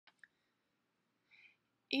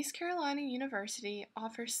East Carolina University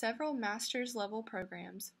offers several master's level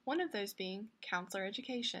programs, one of those being Counselor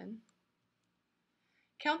Education.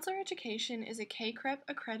 Counselor Education is a CACREP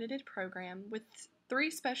accredited program with 3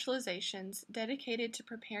 specializations dedicated to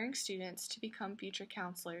preparing students to become future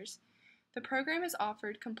counselors. The program is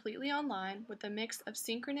offered completely online with a mix of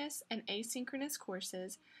synchronous and asynchronous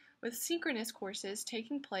courses, with synchronous courses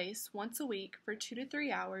taking place once a week for 2 to 3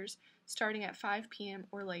 hours starting at 5 p.m.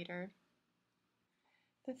 or later.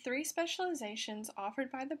 The 3 specializations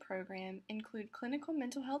offered by the program include clinical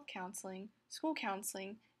mental health counseling, school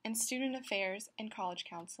counseling, and student affairs and college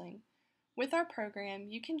counseling. With our program,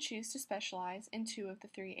 you can choose to specialize in 2 of the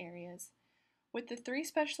 3 areas. With the 3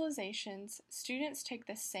 specializations, students take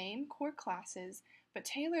the same core classes but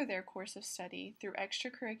tailor their course of study through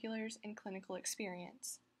extracurriculars and clinical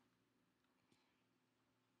experience.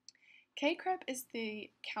 CACREP is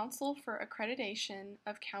the Council for Accreditation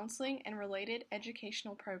of Counseling and Related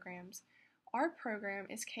Educational Programs. Our program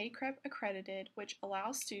is CACREP accredited, which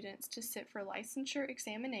allows students to sit for licensure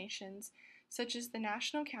examinations such as the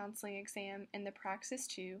National Counseling Exam and the Praxis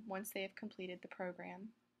 2 once they have completed the program.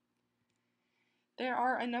 There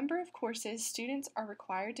are a number of courses students are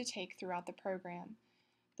required to take throughout the program.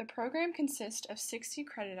 The program consists of 60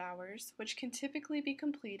 credit hours, which can typically be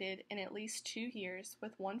completed in at least 2 years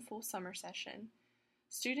with 1 full summer session.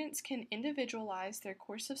 Students can individualize their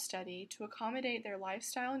course of study to accommodate their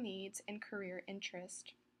lifestyle needs and career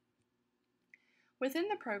interest. Within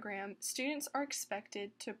the program, students are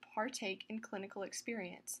expected to partake in clinical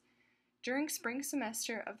experience. During spring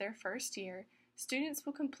semester of their first year, students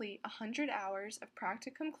will complete 100 hours of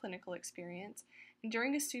practicum clinical experience, and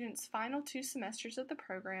during a student's final 2 semesters of the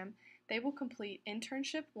program, they will complete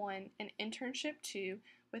Internship 1 and Internship 2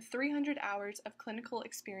 with 300 hours of clinical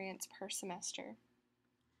experience per semester.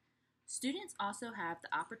 Students also have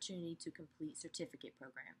the opportunity to complete certificate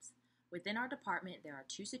programs. Within our department, there are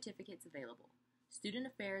 2 certificates available: Student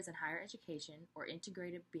Affairs and Higher Education, or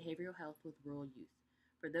Integrated Behavioral Health with Rural Youth.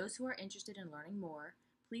 For those who are interested in learning more,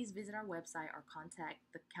 please visit our website or contact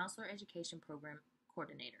the Counselor Education Program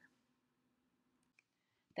Coordinator.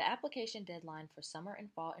 The application deadline for summer and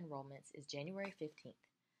fall enrollments is January 15th.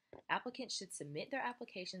 Applicants should submit their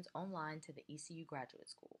applications online to the ECU Graduate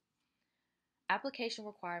School. Application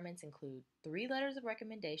requirements include 3 letters of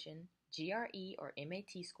recommendation, GRE or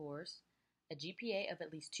MAT scores, a GPA of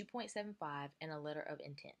at least 2.75, and a letter of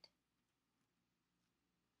intent.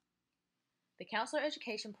 The Counselor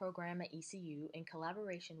Education Program at ECU, in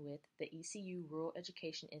collaboration with the ECU Rural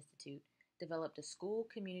Education Institute, developed a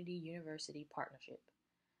school-community-university partnership,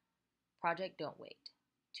 Project Don't Wait,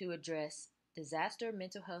 to address disaster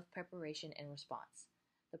mental health preparation and response.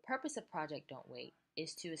 The purpose of Project Don't Wait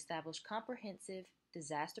is to establish comprehensive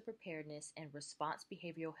disaster preparedness and response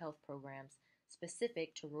behavioral health programs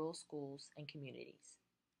specific to rural schools and communities.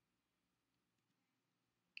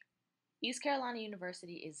 East Carolina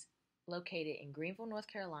University is located in Greenville, North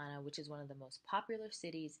Carolina, which is one of the most popular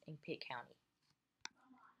cities in Pitt County.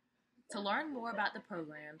 To learn more about the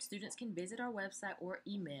program, students can visit our website or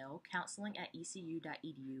email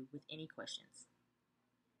counseling@ecu.edu with any questions.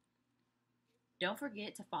 Don't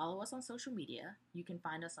forget to follow us on social media. You can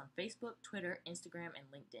find us on Facebook, Twitter, Instagram,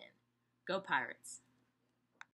 and LinkedIn. Go Pirates!